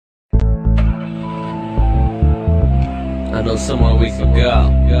I know somewhere we could go.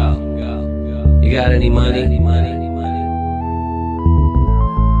 You got any money?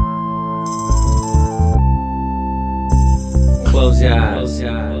 Close your eyes.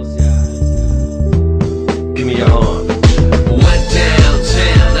 Give me your arm. Went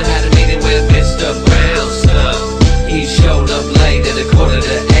downtown, I had a meeting with Mr. Brownstone. He showed up late at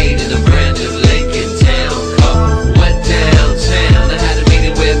 7:45 in a brand new Lincoln Town car. Went downtown, I had a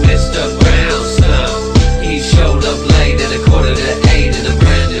meeting with Mr. Brownstone. He showed up late at 7:45 in a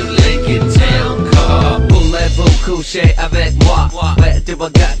brand new Lincoln Town car. Voulez-vous coucher avec moi? Where do I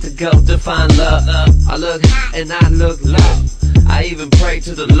got to go to find love? I look high and I look low. I even pray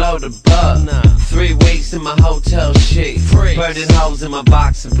to the Lord above. 3 weeks in my hotel sheet, burning holes in my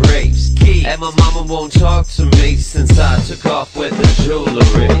box of briefs. And my mama won't talk to me since I took off with the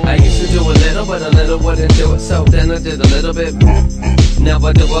jewelry. I used to do a little, but a little wouldn't do it, so then I did a little bit. Now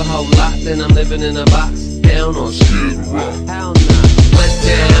I do a whole lot, then I'm living in a box down on Skid Row. Went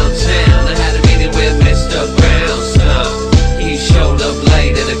downtown, I had a meeting with Mr. Brownstone. He showed up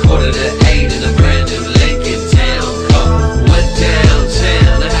late at 7:45 in a brand new Lincoln Town car. Went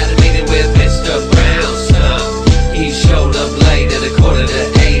downtown, I had a meeting with Mr. Brownstone. He showed up late at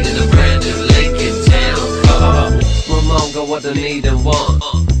 7:45 in a brand new Lincoln Town car. Ramon got what I need and want,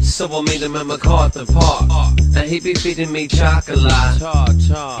 so we'll meet him at MacArthur Park. And he be feeding me chocolate,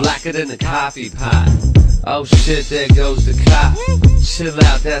 blacker than a coffee pot. Oh shit, there goes the cop. Chill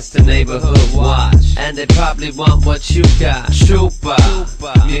out, that's the neighborhood watch. And they probably want what you got. Chupa,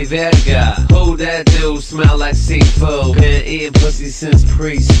 mi verga. Who that dude smell like seafood? Been eating pussy since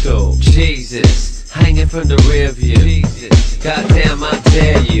preschool. Jesus, hanging from the rear view. Goddamn, I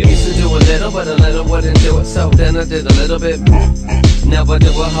dare you. Used to do a little, but a little wouldn't do it, so then I did a little bit. Now I do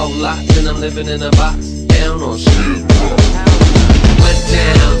a whole lot, then I'm living in a box down on Skid Row. Went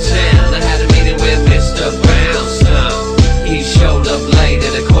downtown, I had a meeting with Mr. Brownstone. He showed up late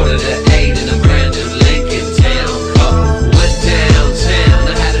at 7:45 in a brand new Lincoln Town car. Went downtown,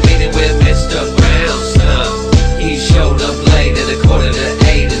 I had a meeting with Mr. Brownstone. He showed up late at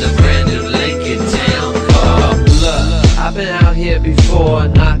 7:45 in a brand new Lincoln Town car. Look, I've been out here before,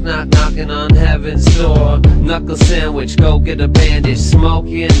 knocking on heaven's door. Knuckle sandwich, go get a bandage.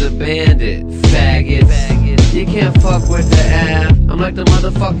 Smokey and the Bandit, faggots. You can't fuck with the app. I'm like the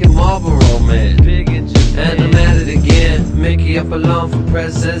motherfucking Marlboro Man. And I'm at it again. Mickey up alone for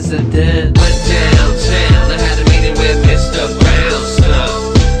president. Went downtown, I had a meeting with Mr.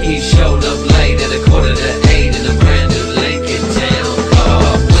 Brownstone. He showed up late at 7:45 in a brand new Lincoln Town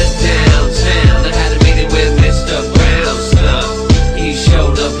car. Went downtown, I had a meeting with Mr. Brownstone. He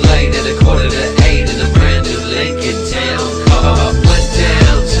showed up late at 7:45 in a brand new Lincoln Town car. Went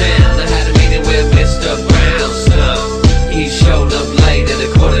downtown, I had a meeting with Mr. Brownstone. He showed up late at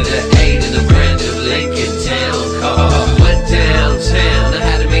 7:45 in a brand new Lincoln Town car. Went downtown, I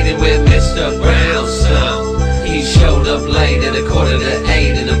had a meeting with Mr. Brownstone. He showed up late at 7:45.